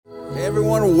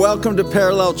Everyone, welcome to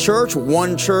Parallel Church,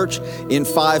 one church in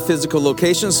 5 physical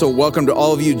locations. So welcome to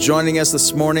all of you joining us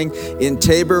this morning in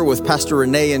Tabor with Pastor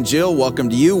Renee and Jill. Welcome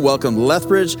to you. Welcome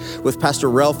Lethbridge with Pastor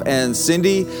Ralph and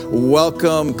Cindy.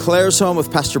 Welcome Claire's Home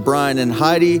with Pastor Brian and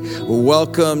Heidi.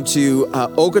 Welcome to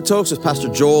Okotoks with Pastor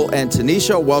Joel and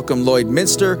Tanisha. Welcome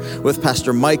Lloydminster with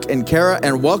Pastor Mike and Kara.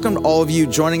 And welcome to all of you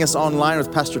joining us online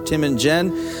with Pastor Tim and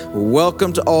Jen.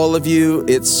 Welcome to all of you.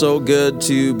 It's so good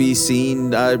to be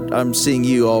seen. I'm seeing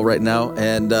you all right now,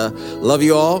 and love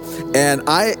you all. And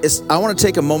I want to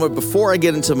take a moment before I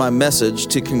get into my message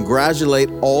to congratulate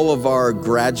all of our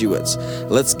graduates.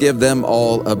 Let's give them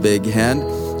all a big hand.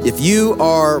 If you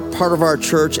are part of our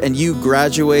church and you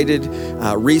graduated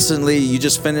recently, you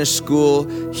just finished school,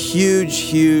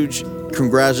 huge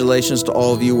congratulations to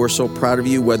all of you. We're so proud of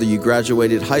you, whether you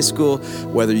graduated high school,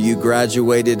 whether you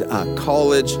graduated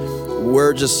college.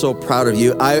 We're just so proud of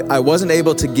you. I wasn't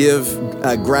able to give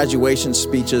graduation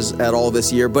speeches at all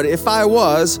this year, but if I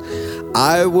was,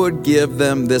 I would give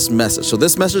them this message. So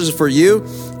this message is for you.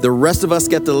 The rest of us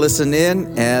get to listen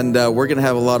in, and we're going to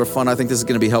have a lot of fun. I think this is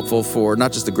going to be helpful for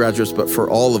not just the graduates, but for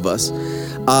all of us.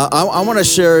 I want to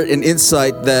share an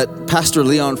insight that Pastor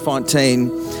Leon Fontaine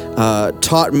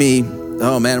taught me.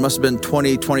 Oh man, it must have been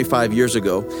 20, 25 years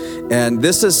ago. And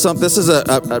this is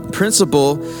a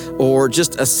principle, or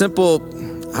just a simple,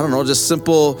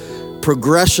 simple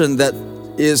progression that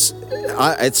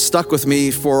it's stuck with me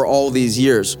for all these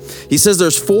years. He says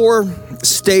there's 4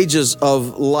 stages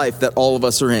of life that all of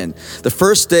us are in. The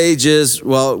first stage is,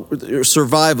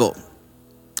 survival.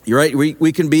 You're right.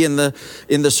 We can be in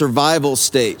the survival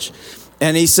stage.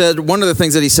 And he said, one of the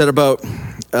things that he said about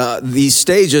these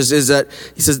stages is that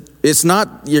he says it's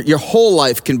not your whole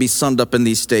life can be summed up in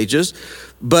these stages,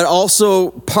 but also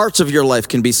parts of your life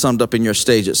can be summed up in your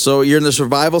stages. So you're in the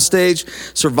survival stage.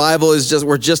 Survival is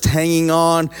we're just hanging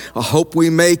on. I hope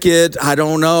we make it. I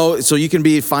don't know. So you can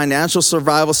be financial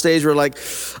survival stage where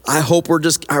I hope we're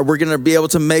going to be able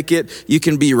to make it. You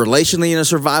can be relationally in a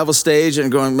survival stage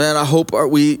and going, man, I hope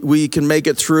we can make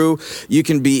it through. You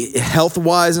can be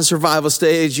health-wise in survival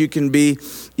stage. You can be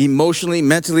emotionally,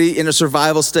 mentally in a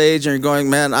survival stage, and you're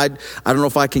going, man, I don't know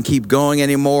if I can keep going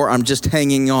anymore. I'm just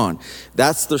hanging on.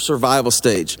 That's the survival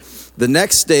stage. The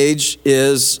next stage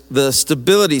is the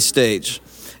stability stage,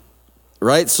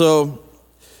 right? So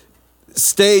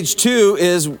stage 2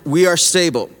 is we are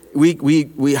stable.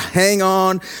 We hang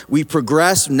on, we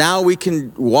progress. Now we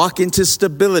can walk into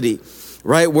stability,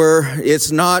 right? Where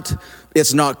it's not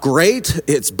great,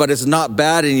 but it's not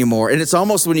bad anymore. And it's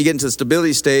almost when you get into the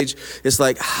stability stage, it's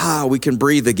like, we can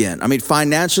breathe again. I mean,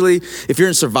 financially, if you're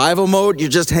in survival mode, you're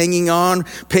just hanging on,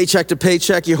 paycheck to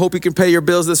paycheck. You hope you can pay your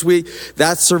bills this week.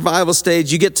 That's survival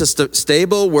stage. You get to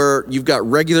stable, where you've got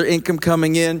regular income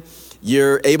coming in.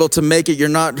 You're able to make it. You're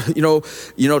not,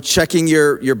 checking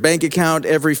your bank account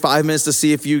every 5 minutes to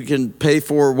see if you can pay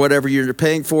for whatever you're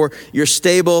paying for. You're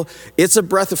stable. It's a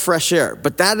breath of fresh air.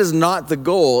 But that is not the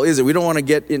goal, is it? We don't want to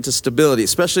get into stability,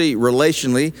 especially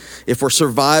relationally. If we're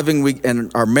surviving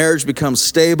and our marriage becomes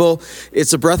stable,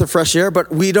 it's a breath of fresh air. But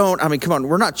we're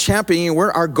not championing.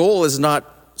 Our goal is not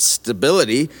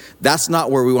stability. That's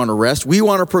not where we want to rest. We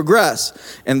want to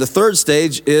progress. And the third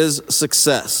stage is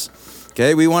success.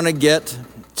 Okay, we want to get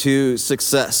to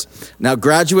success. Now,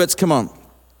 graduates, come on.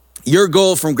 Your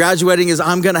goal from graduating is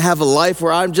I'm going to have a life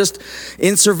where I'm just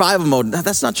in survival mode. Now,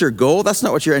 that's not your goal. That's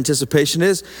not what your anticipation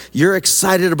is. You're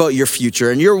excited about your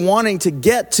future, and you're wanting to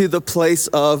get to the place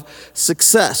of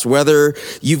success, whether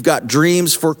you've got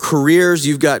dreams for careers,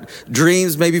 you've got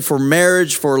dreams maybe for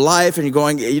marriage, for life, and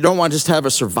you don't want to just have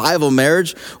a survival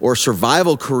marriage or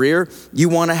survival career. You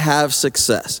want to have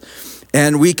success.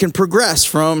 And we can progress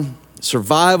from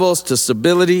survivals to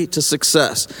stability to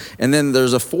success. And then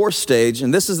there's a 4th stage,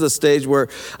 and this is the stage where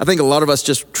I think a lot of us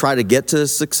just try to get to the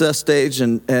success stage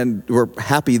and we're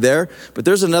happy there. But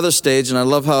there's another stage, and I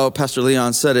love how Pastor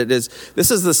Leon said it, this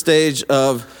is the stage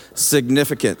of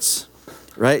significance,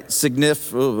 right?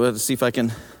 Let's see if I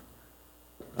can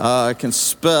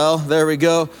spell. There we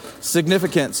go.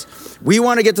 Significance. We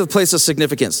want to get to the place of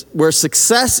significance where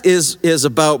success is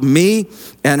about me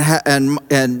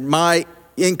and my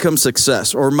income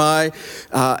success, or my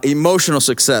emotional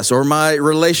success, or my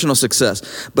relational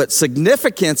success. But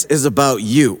significance is about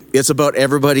you. It's about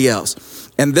everybody else.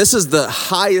 And this is the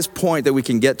highest point that we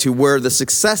can get to, where the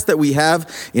success that we have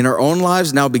in our own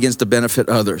lives now begins to benefit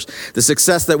others. The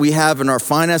success that we have in our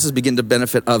finances begin to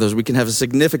benefit others. We can have a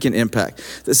significant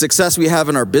impact. The success we have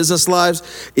in our business lives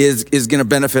is going to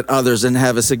benefit others and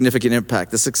have a significant impact.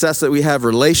 The success that we have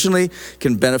relationally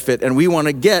can benefit, and we want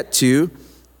to get to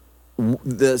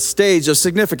the stage of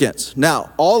significance.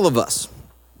 Now, all of us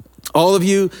All of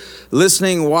you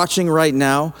listening, watching right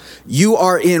now, you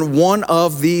are in one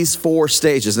of these 4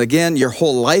 stages. And again, your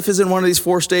whole life is in one of these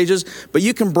 4 stages, but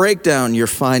you can break down your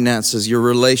finances, your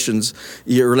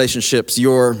relationships,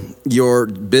 your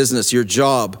business, your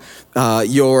job,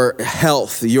 your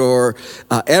health, your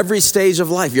every stage of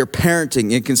life, your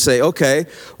parenting. You can say, okay,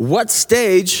 what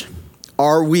stage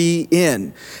are we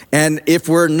in? And if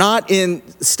we're not in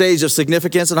stage of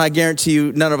significance, and I guarantee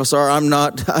you none of us are,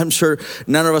 I'm sure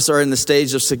none of us are in the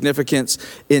stage of significance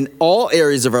in all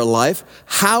areas of our life,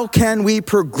 how can we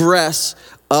progress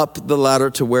up the ladder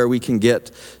to where we can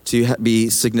get to be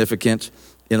significant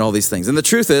in all these things? And the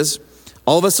truth is,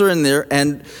 all of us are in there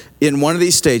and in one of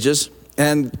these stages,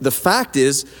 and the fact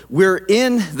is, we're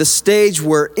in the stage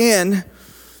we're in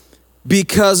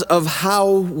because of how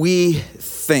we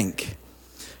think.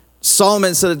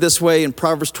 Solomon said it this way in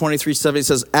Proverbs 23:7. He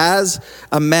says, as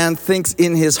a man thinks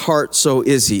in his heart, so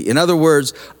is he. In other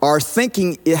words, our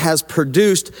thinking has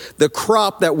produced the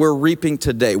crop that we're reaping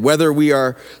today. Whether we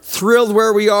are thrilled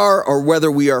where we are or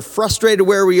whether we are frustrated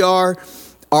where we are,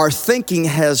 our thinking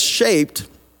has shaped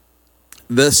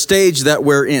the stage that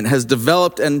we're in, has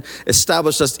developed and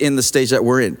established us in the stage that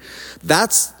we're in.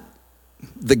 That's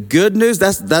the good news.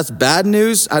 That's bad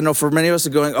news. I know for many of us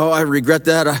are going, oh, I regret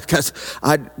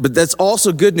that. But that's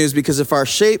also good news, because if our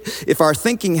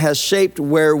thinking has shaped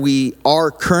where we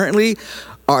are currently,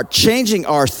 changing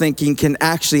our thinking can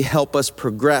actually help us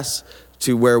progress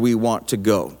to where we want to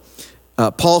go.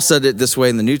 Paul said it this way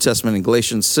in the New Testament in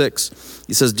Galatians 6.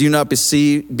 He says, do not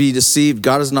be deceived.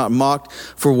 God is not mocked.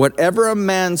 For whatever a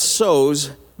man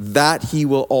sows, that he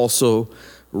will also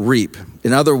reap.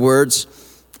 In other words,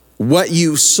 what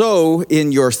you sow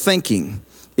in your thinking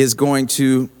is going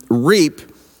to reap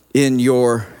in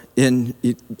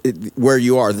where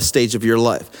you are, the stage of your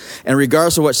life. And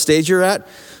regardless of what stage you're at,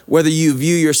 whether you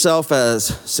view yourself as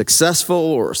successful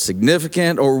or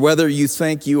significant, or whether you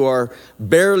think you are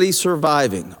barely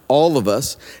surviving, all of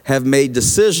us have made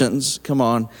decisions,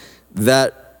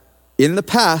 that in the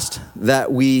past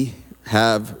that we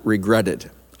have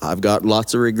regretted. I've got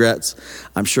lots of regrets.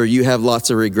 I'm sure you have lots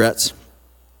of regrets.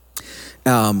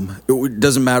 It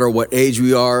doesn't matter what age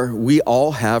we are, we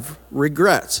all have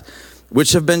regrets,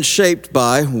 which have been shaped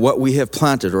by what we have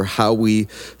planted or how we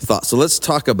thought. So let's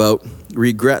talk about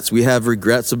regrets. We have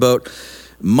regrets about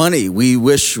money we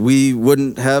wish we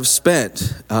wouldn't have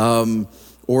spent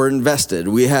or invested.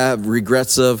 We have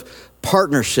regrets of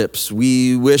partnerships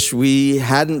we wish we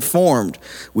hadn't formed.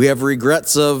 We have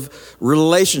regrets of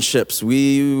relationships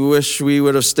we wish we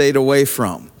would have stayed away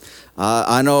from.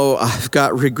 I know I've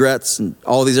got regrets in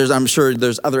all these areas. I'm sure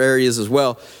there's other areas as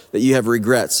well that you have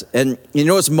regrets. And you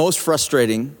know what's most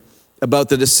frustrating about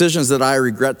the decisions that I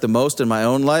regret the most in my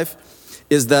own life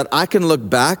is that I can look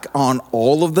back on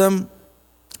all of them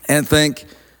and think,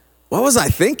 what was I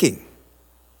thinking?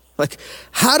 Like,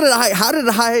 how did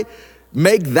I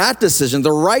make that decision?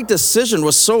 The right decision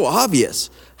was so obvious.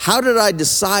 How did I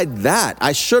decide that?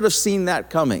 I should have seen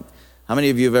that coming. How many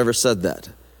of you have ever said that?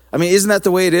 I mean, isn't that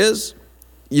the way it is?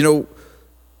 You know,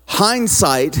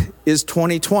 hindsight is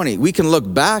 20/20. We can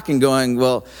look back and going,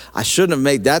 well, I shouldn't have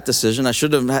made that decision. I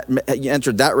shouldn't have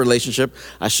entered that relationship.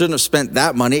 I shouldn't have spent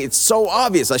that money. It's so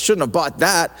obvious. I shouldn't have bought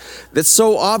that. That's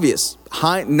so obvious.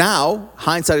 Now,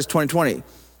 hindsight is 20/20.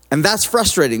 And that's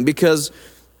frustrating, because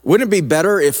wouldn't it be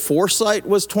better if foresight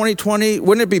was 20/20?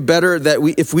 Wouldn't it be better that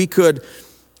if we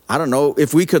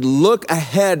could look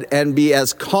ahead and be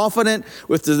as confident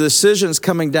with the decisions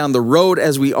coming down the road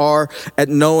as we are at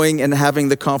knowing and having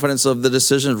the confidence of the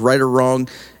decisions, right or wrong,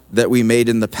 that we made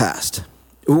in the past?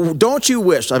 Don't you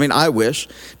wish,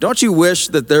 don't you wish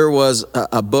that there was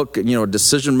a book,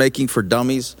 Decision Making for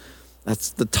Dummies?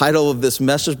 That's the title of this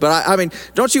message. But I mean,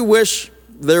 don't you wish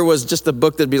there was just a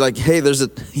book that'd be like, hey, there's a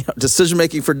decision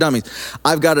making for dummies.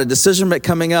 I've got a decision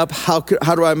coming up. How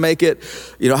do I make it?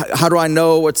 How do I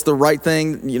know what's the right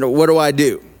thing? What do I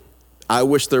do? I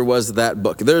wish there was that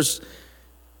book. There's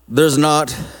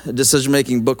not a decision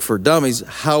making book for dummies.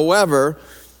 However,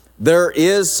 there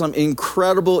is some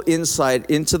incredible insight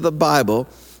into the Bible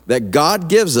that God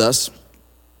gives us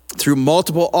through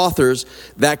multiple authors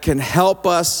that can help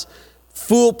us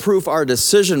foolproof our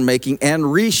decision making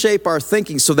and reshape our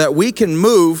thinking so that we can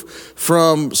move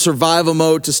from survival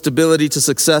mode to stability to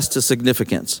success to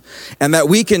significance, and that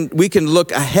we can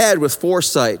look ahead with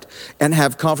foresight and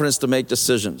have confidence to make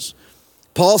decisions.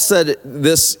 Paul said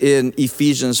this in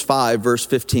Ephesians 5, verse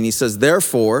 15. He says,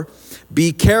 therefore,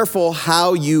 be careful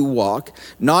how you walk,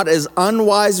 not as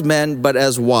unwise men, but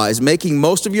as wise, making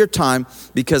most of your time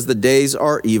because the days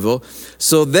are evil.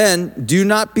 So then do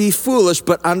not be foolish,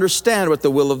 but understand what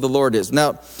the will of the Lord is.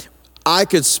 Now, I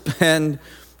could spend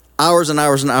hours and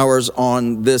hours and hours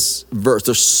on this verse.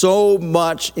 There's so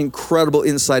much incredible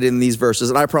insight in these verses,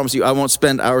 and I promise you I won't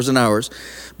spend hours and hours,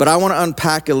 but I want to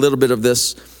unpack a little bit of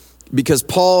this because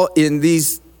Paul in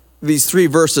these 3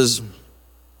 verses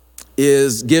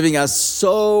is giving us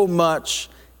so much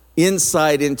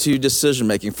insight into decision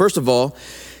making. First of all,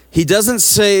 he doesn't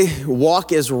say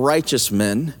walk as righteous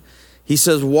men. He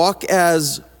says walk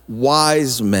as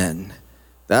wise men.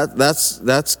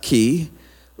 That's key,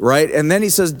 right? And then he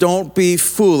says don't be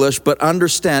foolish, but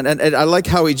understand. And I like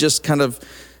how he just kind of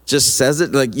just says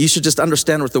it, like you should just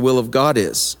understand what the will of God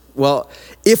is. Well,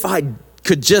 if I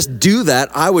could just do that,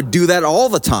 I would do that all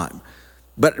the time.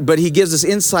 But he gives us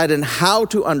insight in how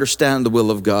to understand the will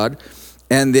of God.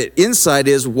 And the insight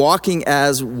is walking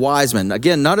as wise men.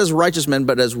 Again, not as righteous men,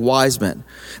 but as wise men.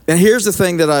 And here's the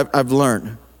thing that I've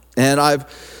learned. And I've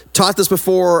taught this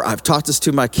before. I've taught this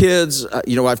to my kids.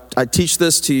 I teach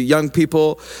this to young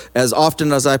people as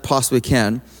often as I possibly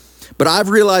can. But I've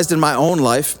realized in my own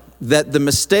life that the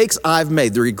mistakes I've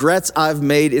made, the regrets I've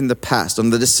made in the past,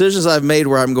 and the decisions I've made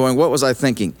where I'm going, what was I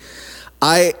thinking?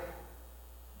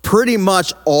 Pretty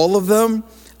much all of them,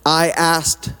 I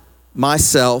asked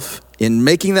myself in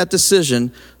making that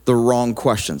decision the wrong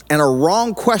questions. And a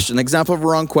wrong question, example of a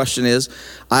wrong question is,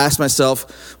 I asked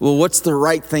myself, well, what's the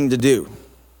right thing to do?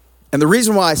 And the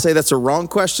reason why I say that's a wrong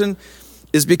question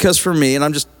is because for me, and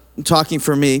I'm just talking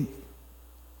for me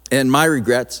and my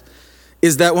regrets,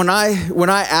 is that when I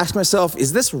ask myself,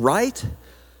 is this right?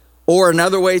 Or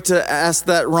another way to ask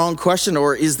that wrong question,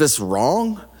 or is this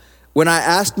wrong? When I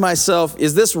ask myself,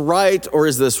 is this right or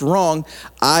is this wrong?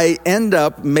 I end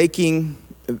up making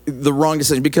the wrong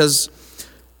decision because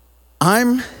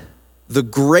I'm the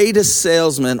greatest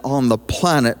salesman on the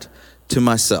planet to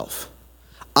myself.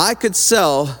 I could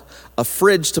sell a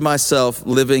fridge to myself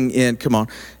living in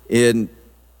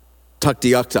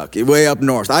Tuktoyaktuk, way up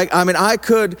north.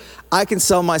 I can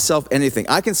sell myself anything.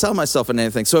 I can sell myself in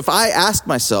anything. So if I ask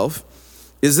myself,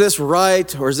 is this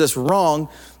right or is this wrong?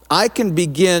 I can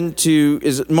begin to,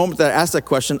 the moment that I ask that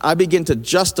question, I begin to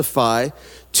justify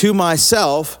to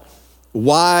myself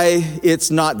why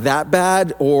it's not that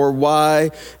bad, or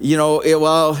why, I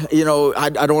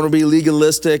don't want to be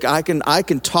legalistic. I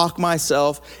can talk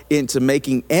myself into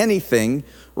making anything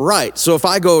right. So if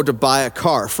I go to buy a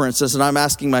car, for instance, and I'm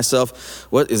asking myself,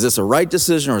 what is this a right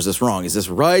decision or is this wrong? Is this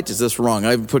right? Is this wrong?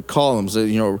 I even put columns,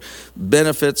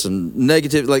 benefits and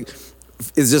negative, like,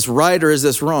 is this right or is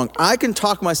this wrong? I can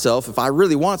talk myself, if I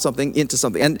really want something, into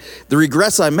something. And the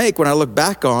regrets I make when I look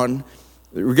back on,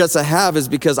 the regrets I have is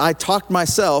because I talked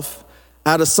myself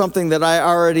out of something that I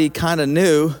already kind of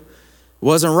knew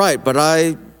wasn't right, but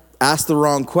I asked the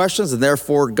wrong questions and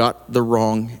therefore got the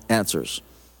wrong answers.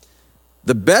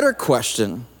 The better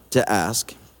question to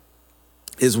ask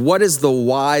is, what is the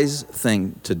wise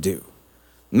thing to do?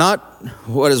 Not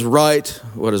what is right,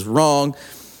 what is wrong.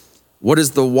 What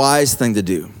is the wise thing to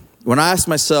do? When I ask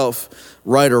myself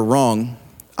right or wrong,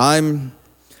 I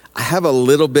have a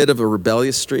little bit of a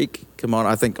rebellious streak. Come on,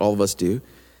 I think all of us do.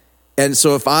 And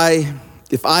so if I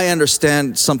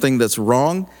understand something that's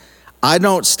wrong, I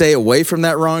don't stay away from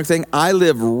that wrong thing. I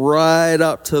live right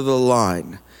up to the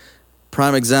line.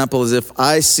 Prime example is if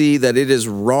I see that it is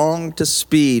wrong to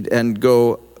speed and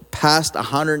go past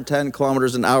 110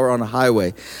 kilometers an hour on a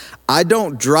highway, I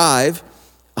don't drive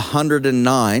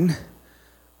 109.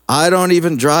 I don't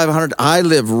even drive 100. I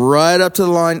live right up to the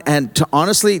line and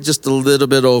honestly, just a little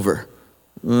bit over.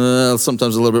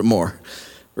 Sometimes a little bit more,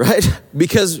 right?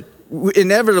 Because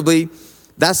inevitably,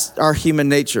 that's our human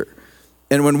nature.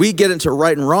 And when we get into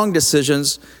right and wrong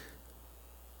decisions,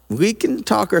 we can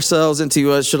talk ourselves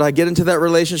into, should I get into that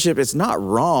relationship? It's not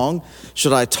wrong.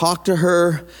 Should I talk to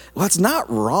her? Well, it's not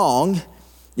wrong.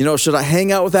 Should I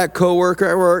hang out with that coworker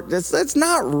at work? That's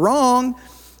not wrong.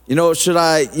 Should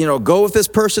I, go with this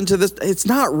person to this? It's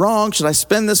not wrong. Should I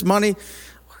spend this money?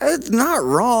 It's not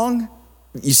wrong.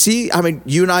 You see,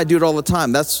 you and I do it all the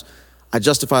time. I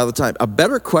justify all the time. A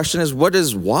better question is, what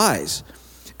is wise?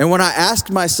 And when I ask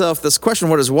myself this question,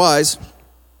 what is wise?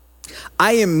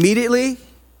 I immediately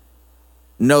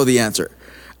know the answer.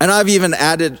 And I've even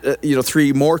added,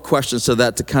 3 more questions to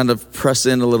that to kind of press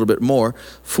in a little bit more,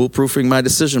 foolproofing my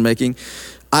decision making.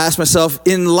 I ask myself,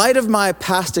 in light of my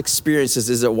past experiences,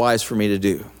 is it wise for me to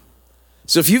do?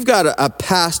 So if you've got a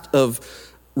past of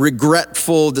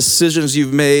regretful decisions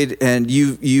you've made, and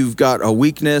you've got a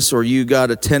weakness, or you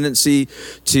got a tendency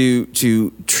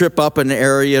to trip up an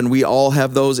area, and we all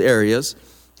have those areas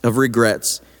of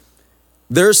regrets.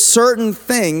 There's certain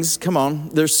things that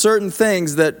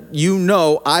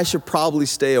I should probably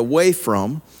stay away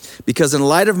from because in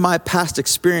light of my past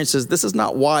experiences, this is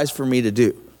not wise for me to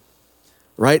do,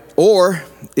 right? Or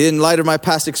in light of my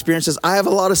past experiences, I have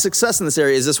a lot of success in this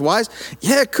area. Is this wise?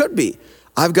 Yeah, it could be.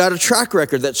 I've got a track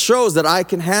record that shows that I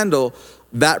can handle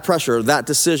that pressure, that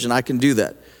decision. I can do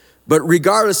that. But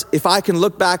regardless, if I can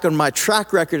look back on my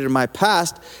track record in my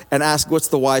past and ask what's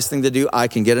the wise thing to do, I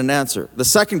can get an answer. The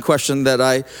second question that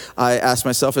I ask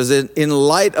myself is, in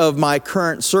light of my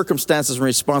current circumstances and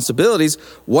responsibilities,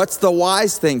 what's the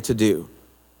wise thing to do?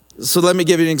 So let me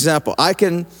give you an example. I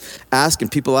can ask, and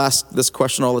people ask this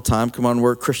question all the time. Come on,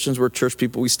 we're Christians, we're church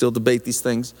people, we still debate these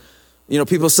things. You know,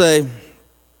 people say,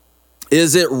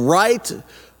 is it right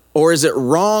or is it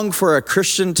wrong for a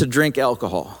Christian to drink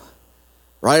alcohol?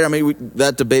 Right? I mean,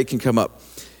 that debate can come up.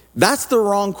 That's the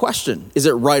wrong question. Is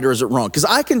it right or is it wrong? Because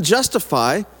I can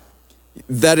justify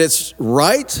that it's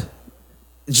right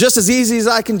just as easy as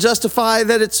I can justify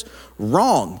that it's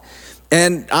wrong.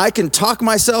 And I can talk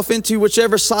myself into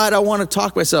whichever side I want to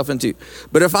talk myself into.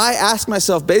 But if I ask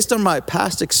myself, based on my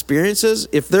past experiences,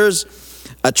 if there's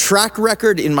a track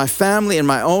record in my family, in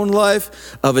my own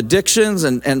life of addictions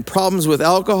and problems with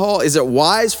alcohol, is it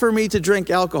wise for me to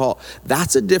drink alcohol?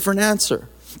 That's a different answer.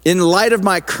 In light of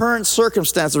my current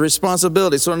circumstances,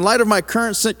 responsibilities. So in light of my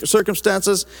current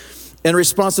circumstances and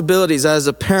responsibilities as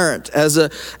a parent, as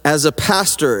a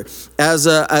pastor, as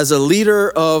a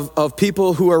leader of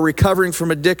people who are recovering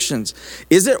from addictions,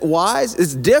 is it wise?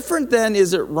 It's different than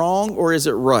is it wrong or is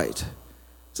it right?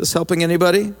 Is this helping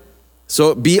anybody?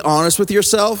 So be honest with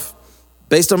yourself.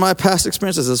 Based on my past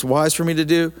experiences, is this wise for me to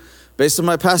do? Based on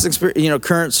my past experience,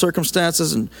 current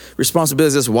circumstances and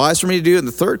responsibilities, is this wise for me to do? And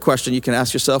the third question you can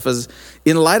ask yourself is,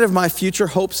 in light of my future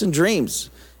hopes and dreams,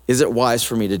 is it wise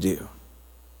for me to do?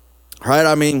 Right?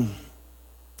 I mean,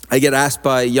 I get asked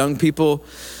by young people,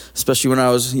 especially when I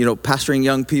was, pastoring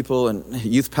young people and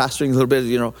youth pastoring a little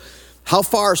bit, how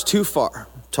far is too far?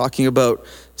 Talking about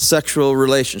sexual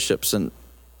relationships and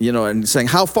saying,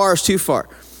 how far is too far?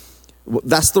 Well,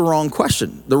 that's the wrong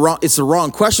question. It's the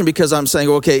wrong question because I'm saying,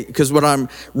 okay, because what I'm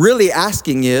really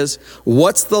asking is,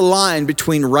 what's the line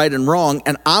between right and wrong?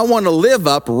 And I want to live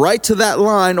up right to that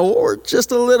line or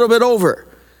just a little bit over,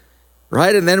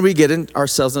 right? And then we get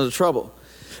ourselves into trouble.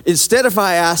 Instead, if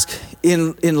I ask,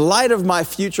 in light of my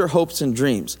future hopes and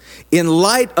dreams, in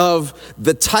light of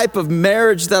the type of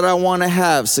marriage that I want to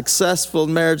have, successful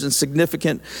marriage and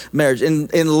significant marriage,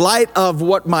 in light of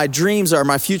what my dreams are,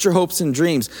 my future hopes and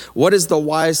dreams, what is the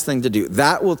wise thing to do?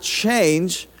 That will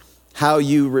change how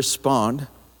you respond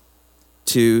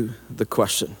to the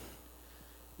question.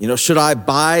 Should I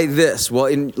buy this? Well,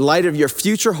 in light of your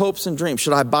future hopes and dreams,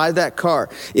 should I buy that car?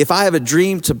 If I have a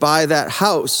dream to buy that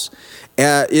house,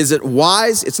 is it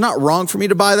wise? It's not wrong for me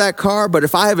to buy that car, but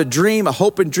if I have a dream, a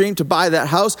hope and dream to buy that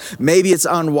house, maybe it's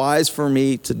unwise for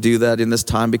me to do that in this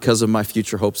time because of my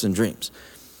future hopes and dreams.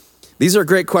 These are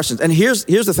great questions. And here's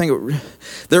the thing.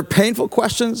 They're painful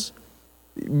questions,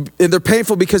 and they're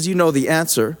painful because you know the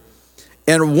answer.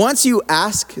 And once you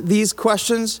ask these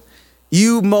questions,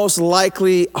 you most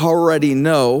likely already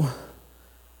know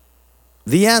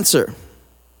the answer.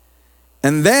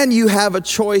 And then you have a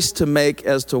choice to make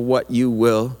as to what you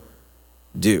will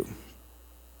do.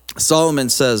 Solomon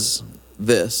says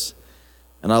this,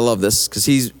 and I love this because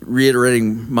he's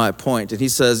reiterating my point. And he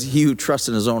says, he who trusts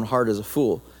in his own heart is a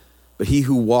fool, but he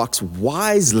who walks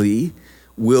wisely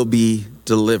will be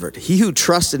delivered. He who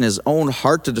trusts in his own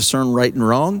heart to discern right and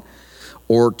wrong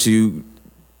or to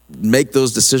make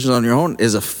those decisions on your own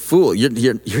is a fool. You're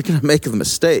going to make the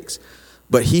mistakes.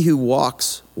 But he who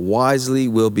walks wisely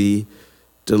will be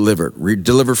delivered.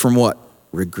 Delivered from what?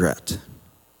 Regret.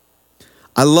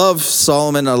 I love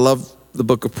Solomon. I love the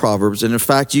book of Proverbs. And in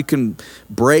fact, you can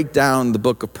break down the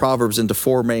book of Proverbs into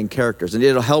four main characters. And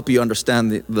it'll help you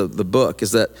understand the book,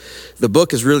 is that the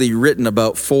book is really written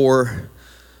about four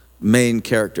main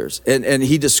characters. And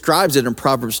he describes it in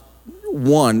Proverbs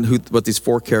 1, what these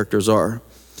four characters are.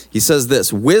 He says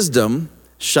this: wisdom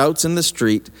shouts in the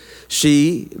street.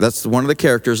 She, that's one of the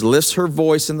characters, lifts her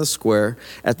voice in the square.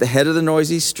 At the head of the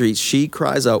noisy streets, she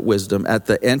cries out wisdom. At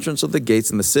the entrance of the gates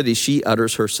in the city, she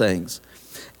utters her sayings.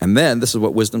 And then, this is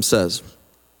what wisdom says.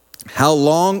 How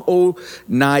long, O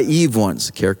naive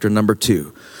ones, character number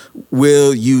 2,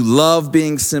 will you love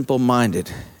being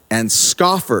simple-minded? And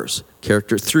scoffers,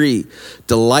 character 3,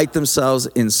 delight themselves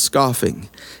in scoffing.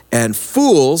 And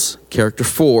fools, character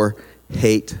 4,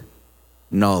 hate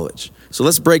knowledge. So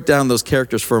let's break down those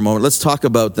characters for a moment. Let's talk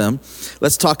about them.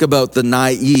 Let's talk about the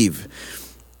naive.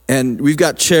 And we've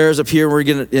got chairs up here.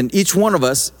 And each one of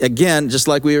us, again, just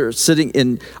like we are sitting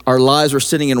in our lives, we're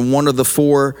sitting in one of the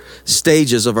 4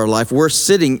 stages of our life. We're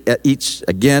sitting at each,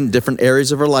 again, different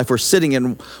areas of our life. We're sitting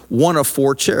in one of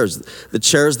 4 chairs, the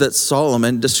chairs that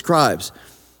Solomon describes.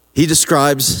 He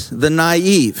describes the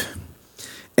naive.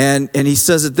 And he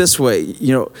says it this way,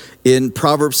 in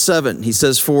Proverbs 7, he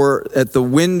says, "For at the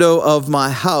window of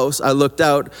my house, I looked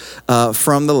out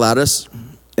from the lattice,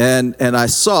 and I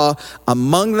saw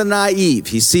among the naive,"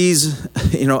 he sees,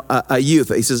 a youth.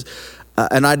 He says,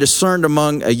 "and I discerned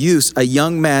among a youth a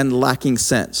young man lacking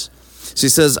sense." So he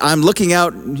says, I'm looking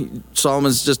out.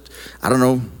 Solomon's just,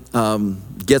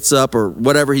 gets up or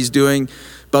whatever he's doing,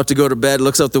 about to go to bed,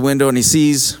 looks out the window, and he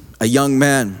sees a young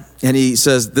man. And he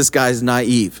says, this guy's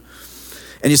naive.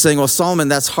 And you're saying, well, Solomon,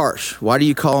 that's harsh. Why do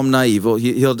you call him naive? Well,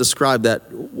 he'll describe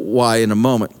that why in a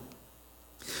moment.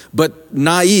 But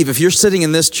naive, if you're sitting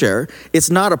in this chair,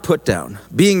 it's not a put down.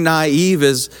 Being naive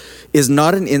is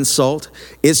not an insult.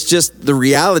 It's just the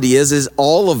reality is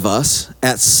all of us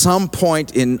at some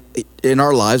point in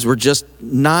our lives, we're just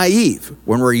naive.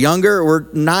 When we're younger, we're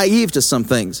naive to some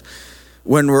things.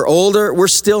 When we're older, we're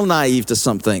still naive to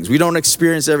some things. We don't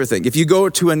experience everything. If you go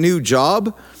to a new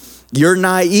job, you're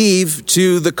naive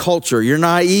to the culture. You're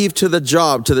naive to the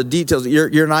job, to the details.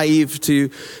 You're naive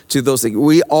to those things.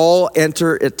 We all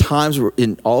enter at times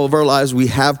in all of our lives. We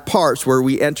have parts where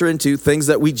we enter into things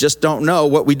that we just don't know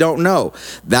what we don't know.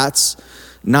 That's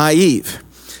naive.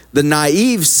 The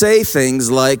naive say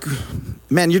things like,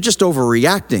 man, you're just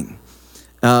overreacting.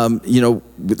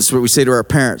 This is what we say to our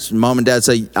parents. Mom and dad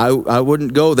say, I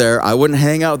wouldn't go there. I wouldn't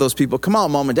hang out with those people. Come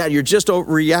on, mom and dad, you're just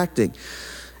overreacting.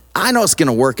 I know it's going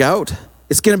to work out.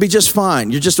 It's going to be just fine.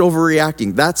 You're just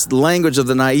overreacting. That's the language of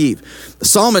the naive.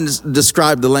 Solomon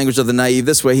described the language of the naive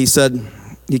this way. He said,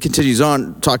 he continues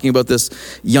on talking about this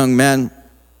young man.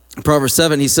 In Proverbs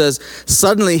 7, he says,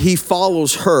 suddenly he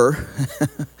follows her.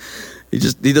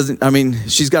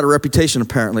 She's got a reputation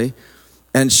apparently.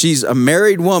 And she's a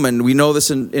married woman. We know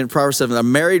this in Proverbs 7. A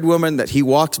married woman that he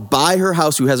walks by her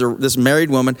house, this married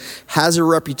woman has a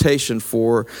reputation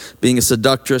for being a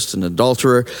seductress, an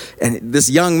adulterer. And this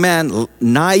young man,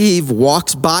 naive,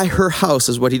 walks by her house,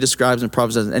 is what he describes in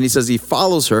Proverbs 7. And he says he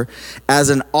follows her as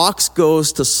an ox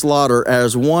goes to slaughter,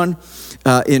 as one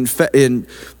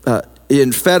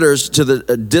in fetters to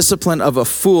the discipline of a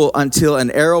fool, until an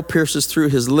arrow pierces through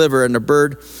his liver and a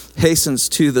bird hastens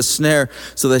to the snare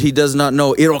so that he does not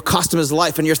know. It'll cost him his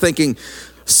life. And you're thinking,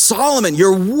 Solomon,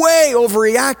 you're way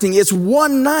overreacting. It's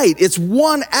one night. It's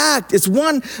one act. It's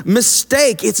one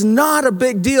mistake. It's not a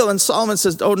big deal. And Solomon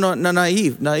says, oh, no,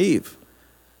 naive.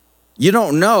 You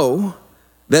don't know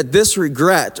that this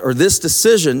regret or this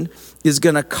decision is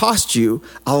going to cost you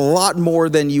a lot more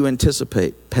than you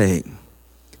anticipate paying.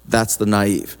 That's the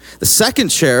naive. The second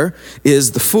chair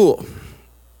is the fool.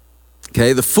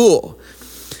 Okay, the fool.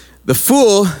 The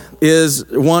fool is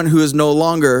one who is no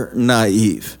longer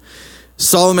naive.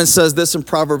 Solomon says this in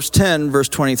Proverbs 10, verse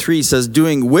 23. He says,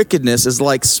 doing wickedness is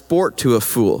like sport to a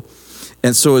fool,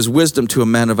 and so is wisdom to a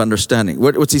man of understanding.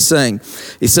 What's he saying?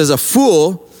 He says a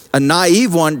fool, a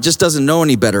naive one, just doesn't know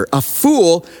any better. A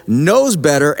fool knows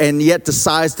better and yet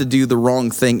decides to do the wrong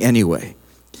thing anyway.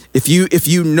 If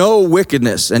you know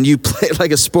wickedness and you play it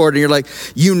like a sport and you're like,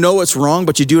 you know it's wrong,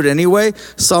 but you do it anyway,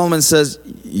 Solomon says,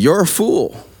 you're a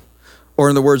fool. Or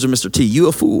in the words of Mr. T, you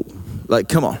a fool. Like,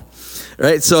 come on.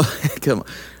 Right? So, come on.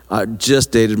 I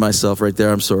just dated myself right there.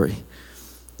 I'm sorry.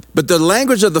 But the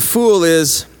language of the fool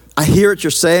is, I hear what you're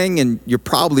saying and you're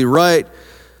probably right,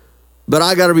 but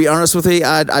I got to be honest with you,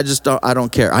 I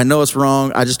don't care. I know it's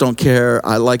wrong. I just don't care.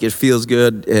 I like it feels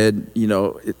good. And,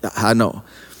 I know.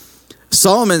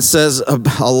 Solomon says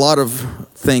a lot of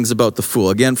things about the fool.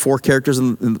 Again, 4 characters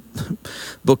in the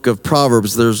book of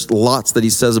Proverbs. There's lots that he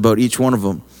says about each one of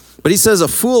them. But he says a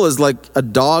fool is like a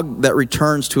dog that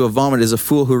returns to a vomit is a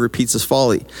fool who repeats his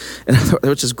folly,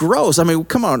 which is gross. I mean,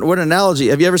 come on, what an analogy.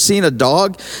 Have you ever seen a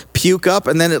dog puke up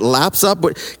and then it laps up?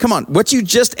 Come on, what you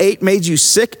just ate made you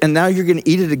sick and now you're going to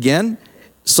eat it again?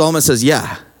 Solomon says,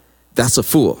 yeah, that's a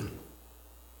fool.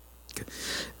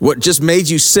 What just made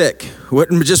you sick, what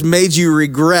just made you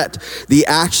regret the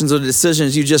actions or the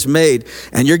decisions you just made,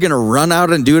 and you're going to run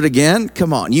out and do it again?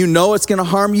 Come on, you know it's going to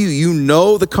harm you. You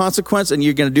know the consequence, and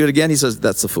you're going to do it again? He says,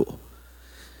 that's a fool.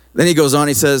 Then he goes on,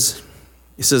 he says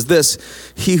this,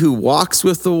 he who walks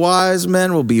with the wise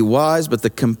men will be wise, but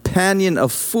the companion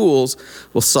of fools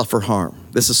will suffer harm.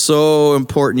 This is so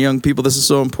important, young people. This is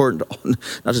so important,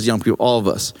 not just young people, all of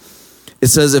us. It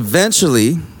says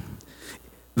eventually,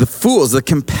 the fools, the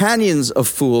companions of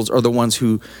fools are the ones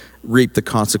who reap the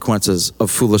consequences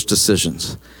of foolish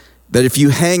decisions. that if you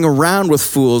hang around with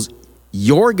fools,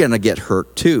 you're going to get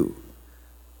hurt too.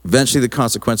 Eventually the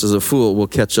consequences of a fool will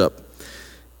catch up,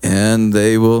 and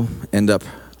they will end up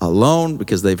alone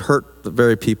because they've hurt the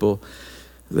very people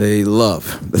they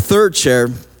love. The third chair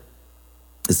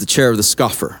is the chair of the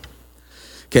scoffer.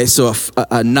 Okay, so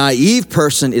a naive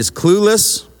person is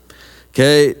clueless.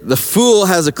 Okay, the fool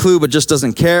has a clue but just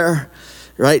doesn't care,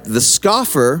 right? The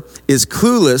scoffer is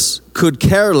clueless, could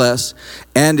care less,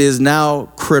 and is now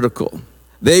critical.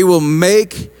 They will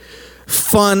make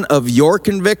fun of your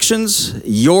convictions,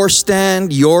 your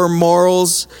stand, your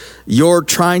morals, your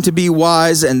trying to be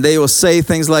wise, and they will say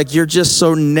things like, you're just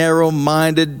so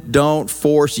narrow-minded, don't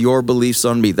force your beliefs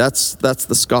on me. That's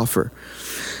the scoffer.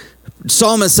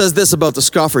 Solomon says this about the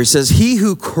scoffer. He says, he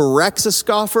who corrects a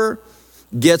scoffer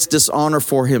gets dishonor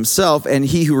for himself, and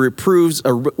he who reproves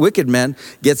a wicked man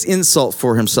gets insult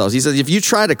for himself. He says, if you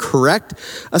try to correct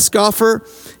a scoffer,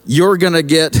 you're gonna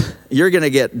get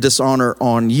dishonor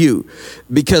on you.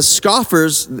 Because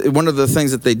scoffers, one of the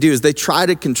things that they do is they try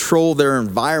to control their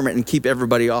environment and keep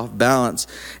everybody off balance,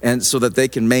 and so that they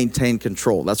can maintain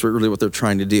control. That's really what they're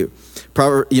trying to do.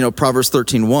 Proverbs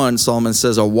 13:1, Solomon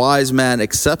says, a wise man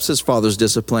accepts his father's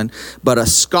discipline, but a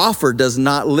scoffer does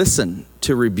not listen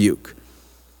to rebuke.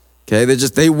 Okay,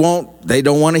 they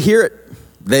don't want to hear it.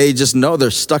 They just know they're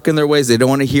stuck in their ways. They don't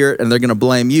want to hear it, and they're going to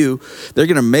blame you. They're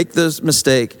going to make this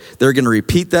mistake. They're going to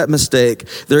repeat that mistake.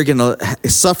 They're going to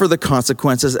suffer the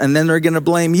consequences, and then they're going to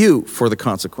blame you for the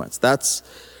consequence. That's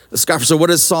the scoffer. So what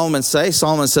does Solomon say?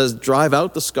 Solomon says, drive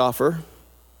out the scoffer.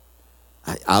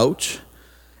 Ouch.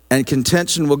 And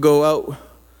contention will go out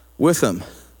with him,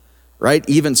 right?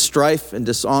 Even strife and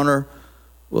dishonor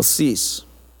will cease.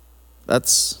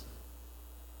 That's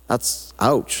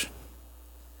ouch.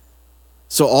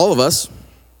 So all of us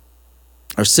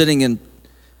are sitting in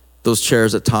those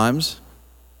chairs at times,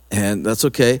 and that's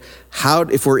okay.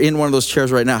 If we're in one of those chairs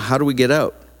right now, how do we get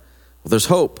out? Well, there's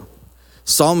hope.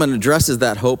 Solomon addresses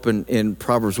that hope in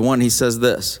Proverbs 1. He says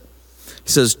this. He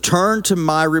says, turn to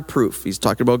my reproof. He's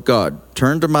talking about God.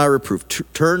 Turn to my reproof.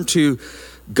 Turn to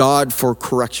God for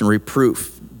correction,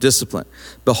 reproof, discipline.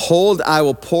 Behold, I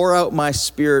will pour out my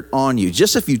spirit on you.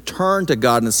 Just if you turn to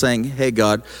God and saying, hey,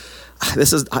 God,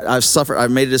 I've suffered, I've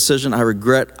made a decision, I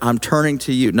regret, I'm turning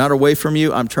to you. Not away from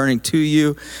you, I'm turning to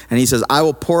you. And he says, I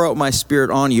will pour out my spirit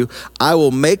on you. I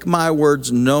will make my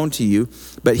words known to you.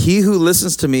 But he who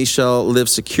listens to me shall live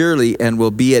securely and will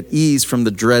be at ease from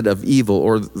the dread of evil,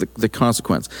 or the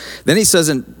consequence. Then he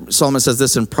says, Solomon says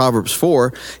this in Proverbs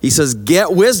 4, he says,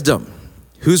 get wisdom.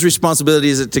 Whose responsibility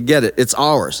is it to get it? It's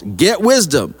ours. Get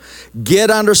wisdom. Get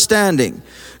understanding.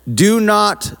 Do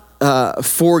not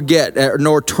forget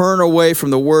nor turn away from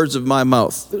the words of my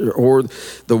mouth, or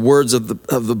the words of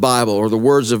the Bible, or the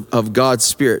words of God's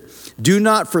Spirit. Do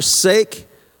not forsake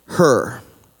her,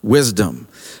 wisdom,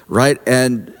 right?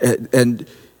 And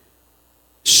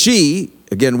she,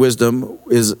 again, wisdom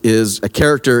is a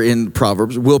character in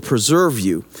Proverbs, will preserve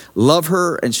you. Love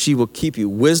her and she will keep you.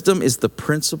 Wisdom is the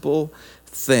principal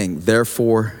thing.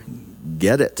 Therefore,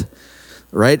 get it.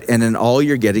 Right? And in all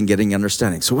you're getting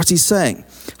understanding. So what's he saying?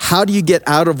 How do you get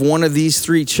out of one of these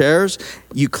three chairs?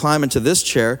 You climb into this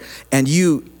chair and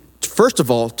you, first of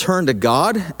all, turn to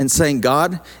God and saying,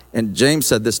 God, and James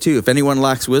said this too, if anyone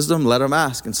lacks wisdom, let him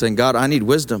ask, and saying, God, I need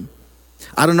wisdom.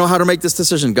 I don't know how to make this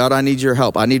decision. God, I need your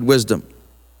help. I need wisdom.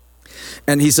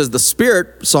 And he says the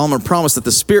Spirit, Solomon promised that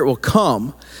the Spirit will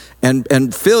come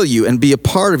and fill you and be a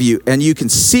part of you, and you can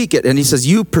seek it. And he says,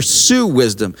 you pursue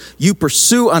wisdom, you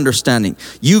pursue understanding,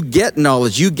 you get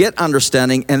knowledge, you get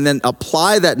understanding, and then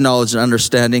apply that knowledge and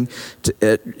understanding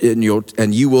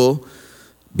and you will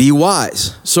be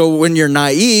wise. So when you're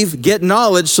naive, get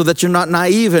knowledge so that you're not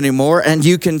naive anymore, and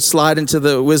you can slide into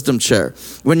the wisdom chair.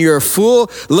 When you're a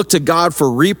fool, look to God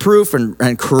for reproof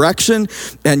and correction,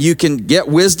 and you can get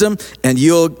wisdom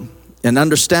and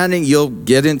understanding, you'll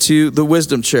get into the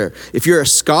wisdom chair. If you're a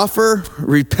scoffer,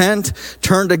 repent,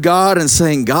 turn to God and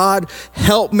saying, God,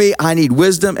 help me, I need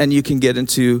wisdom, and you can get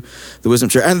into the wisdom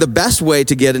chair. And the best way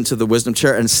to get into the wisdom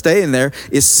chair and stay in there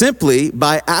is simply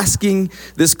by asking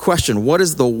this question: what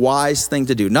is the wise thing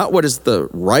to do? Not what is the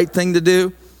right thing to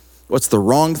do, what's the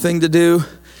wrong thing to do.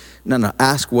 No,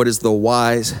 ask what is the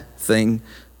wise thing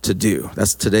to do.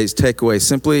 That's today's takeaway.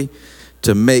 Simply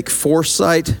to make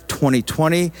foresight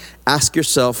 2020, ask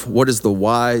yourself, what is the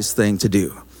wise thing to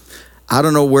do? I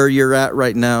don't know where you're at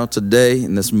right now, today,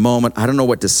 in this moment. I don't know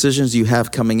what decisions you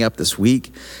have coming up this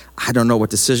week. I don't know what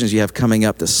decisions you have coming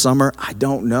up this summer. I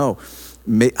don't know.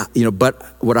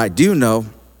 But what I do know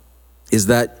is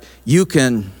that you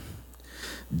can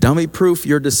dummy-proof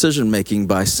your decision-making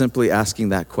by simply asking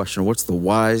that question, what's the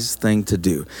wise thing to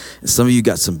do? And some of you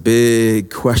got some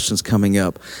big questions coming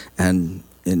up, and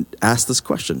ask this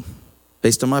question.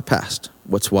 Based on my past,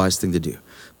 what's the wise thing to do?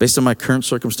 Based on my current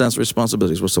circumstance and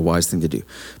responsibilities, what's the wise thing to do?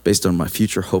 Based on my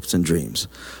future hopes and dreams,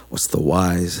 what's the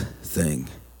wise thing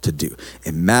to do?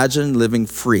 Imagine living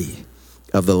free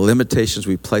of the limitations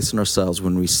we place on ourselves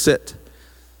when we sit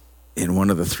in one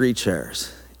of the 3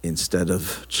 chairs instead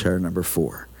of chair number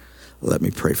 4. Let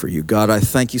me pray for you. God, I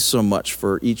thank you so much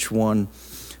for each one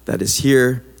that is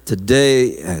here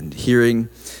today and hearing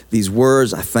these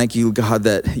words. I thank you, God,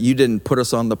 that you didn't put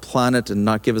us on the planet and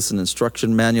not give us an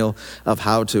instruction manual of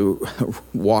how to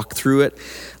walk through it.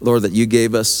 Lord, that you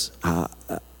gave us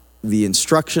the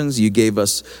instructions. You gave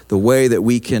us the way that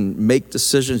we can make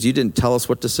decisions. You didn't tell us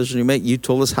what decision you make. You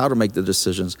told us how to make the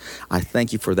decisions. I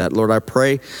thank you for that. Lord, I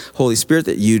pray, Holy Spirit,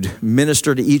 that you'd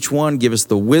minister to each one. Give us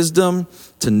the wisdom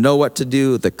to know what to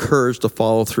do, the courage to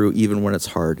follow through even when it's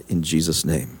hard. In Jesus'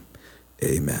 name,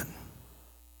 amen.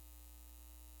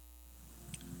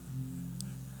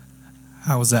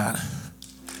 How was that?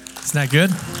 Isn't that good?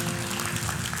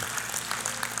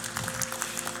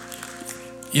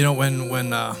 You know,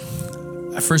 when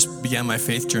I first began my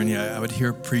faith journey, I would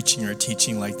hear preaching or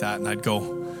teaching like that, and I'd go,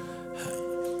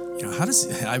 you know,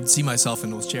 I would see myself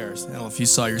in those chairs. I don't know if you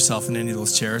saw yourself in any of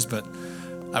those chairs, but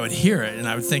I would hear it, and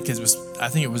I would think it was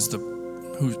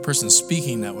the person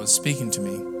speaking that was speaking to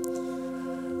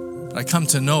me. But I come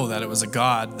to know that it was a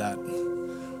God that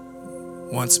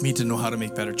wants me to know how to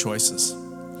make better choices.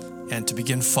 And to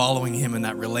begin following him in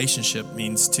that relationship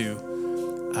means to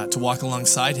walk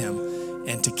alongside him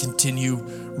and to continue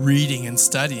reading and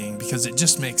studying, because it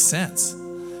just makes sense.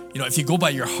 You know, if you go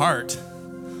by your heart,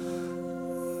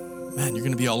 man, you're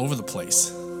going to be all over the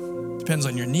place. Depends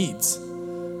on your needs.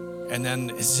 And then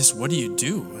it's just, what do you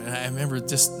do? And I remember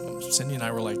just, Cindy and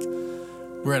I were like,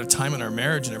 we're at a time in our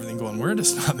marriage and everything going, we're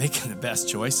just not making the best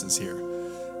choices here.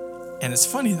 And it's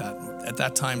funny that at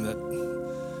that time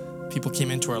that people came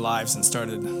into our lives and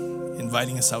started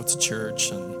inviting us out to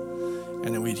church,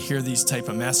 and then we'd hear these type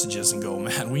of messages and go,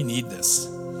 man, we need this.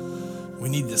 We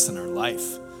need this in our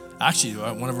life. Actually,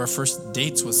 one of our first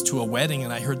dates was to a wedding,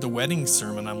 and I heard the wedding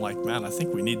sermon. I'm like, man, I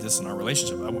think we need this in our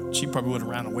relationship. She probably would have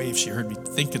ran away if she heard me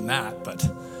thinking that, but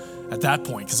at that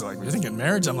point, because like, you're thinking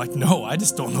marriage? I'm like, no, I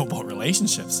just don't know about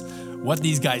relationships. What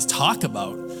these guys talk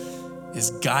about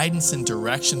is guidance and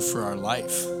direction for our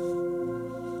life.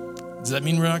 Does that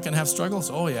mean we're not going to have struggles?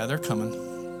 Oh yeah, they're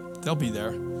coming. They'll be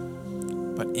there.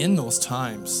 But in those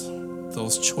times,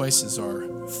 those choices are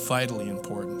vitally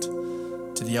important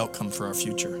to the outcome for our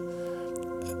future.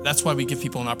 That's why we give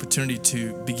people an opportunity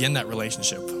to begin that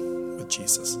relationship with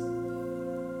Jesus.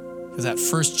 Because that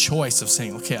first choice of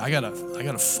saying, okay, I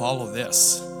gotta follow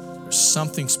this. There's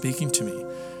something speaking to me.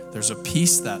 There's a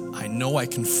peace that I know I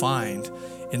can find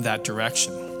in that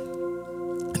direction,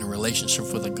 in a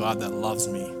relationship with a God that loves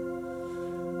me.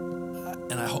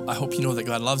 And I hope you know that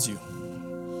God loves you.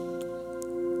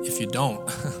 If you don't,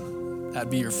 that'd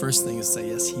be your first thing, is say,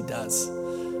 yes, he does.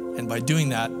 And by doing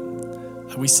that,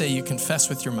 we say you confess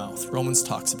with your mouth. Romans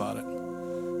talks about it.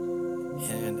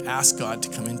 And ask God to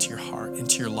come into your heart,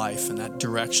 into your life. And that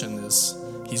direction is,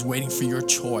 he's waiting for your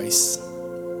choice.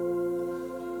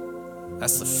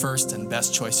 That's the first and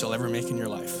best choice you'll ever make in your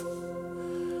life.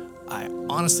 I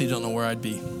honestly don't know where I'd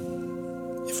be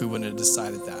if we wouldn't have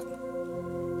decided that.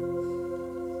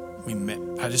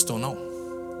 I just don't know.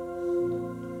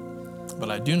 But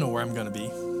I do know where I'm going to be.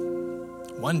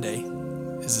 One day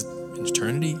is in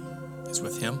eternity, is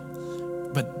with him.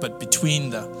 But between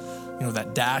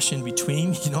that dash in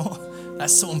between,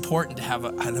 that's so important to have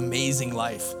an amazing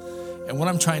life. And what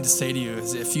I'm trying to say to you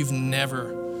is, if you've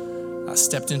never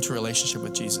stepped into a relationship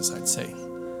with Jesus, I'd say,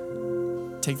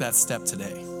 take that step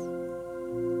today.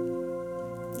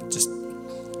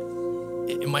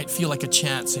 It might feel like a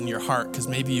chance in your heart, because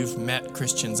maybe you've met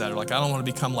Christians that are like, I don't want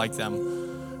to become like them.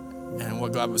 And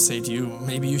what God would say to you,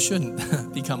 maybe you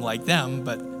shouldn't become like them,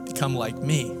 but become like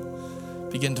me.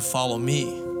 Begin to follow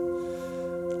me.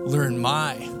 Learn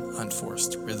my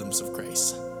unforced rhythms of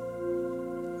grace.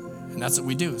 And that's what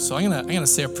we do. So I'm gonna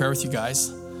say a prayer with you guys.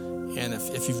 And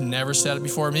if you've never said it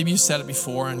before, maybe you said it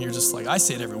before and you're just like, I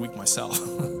say it every week myself.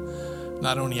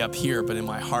 Not only up here, but in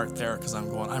my heart there, because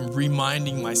I'm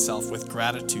reminding myself with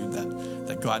gratitude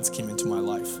that God's came into my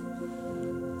life,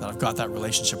 that I've got that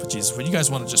relationship with Jesus. Would you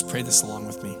guys want to just pray this along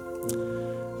with me?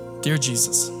 Dear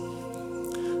Jesus,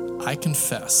 I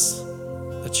confess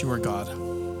that you are God.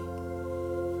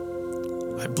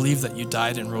 I believe that you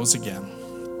died and rose again.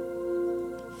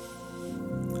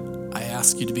 I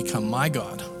ask you to become my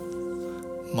God,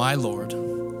 my Lord,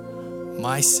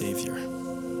 my Savior.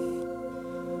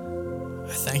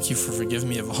 I thank you for forgiving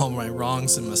me of all my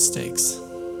wrongs and mistakes.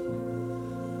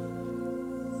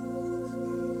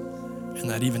 And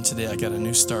that even today I got a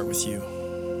new start with you.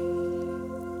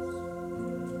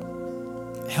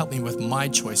 Help me with my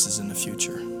choices in the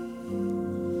future.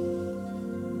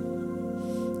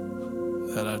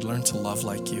 That I'd learn to love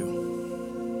like you.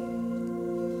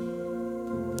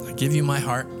 I give you my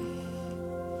heart.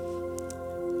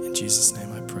 In Jesus'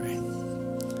 name I pray.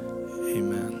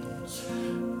 Amen.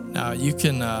 Now you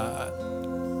can,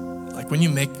 like when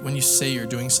you say you're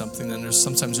doing something, then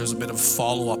sometimes there's a bit of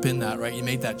follow-up in that, right? You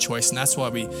made that choice, and that's why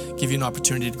we give you an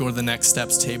opportunity to go to the next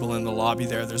steps table in the lobby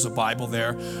there. There's a Bible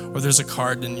there, or there's a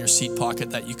card in your seat pocket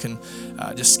that you can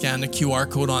just scan the QR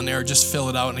code on there, or just fill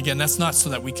it out. And again, that's not so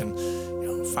that we can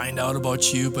find out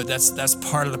about you, but that's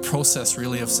part of the process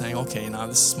really of saying, okay, now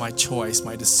this is my choice,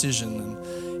 my decision,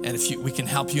 and if we can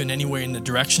help you in any way in the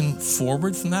direction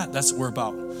forward from that, that's what we're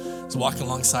about. Is walking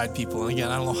alongside people. And again,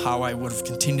 I don't know how I would have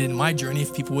continued in my journey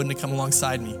if people wouldn't have come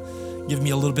alongside me, give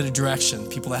me a little bit of direction,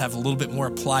 people that have a little bit more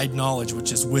applied knowledge,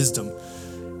 which is wisdom.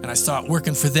 And I saw it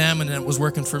working for them, and then it was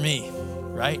working for me,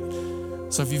 right?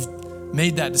 So if you've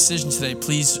made that decision today,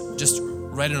 please just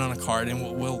write it on a card, and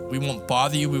we won't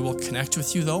bother you. We will connect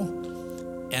with you though.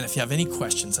 And if you have any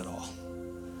questions at all,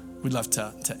 we'd love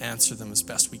to answer them as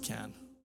best we can.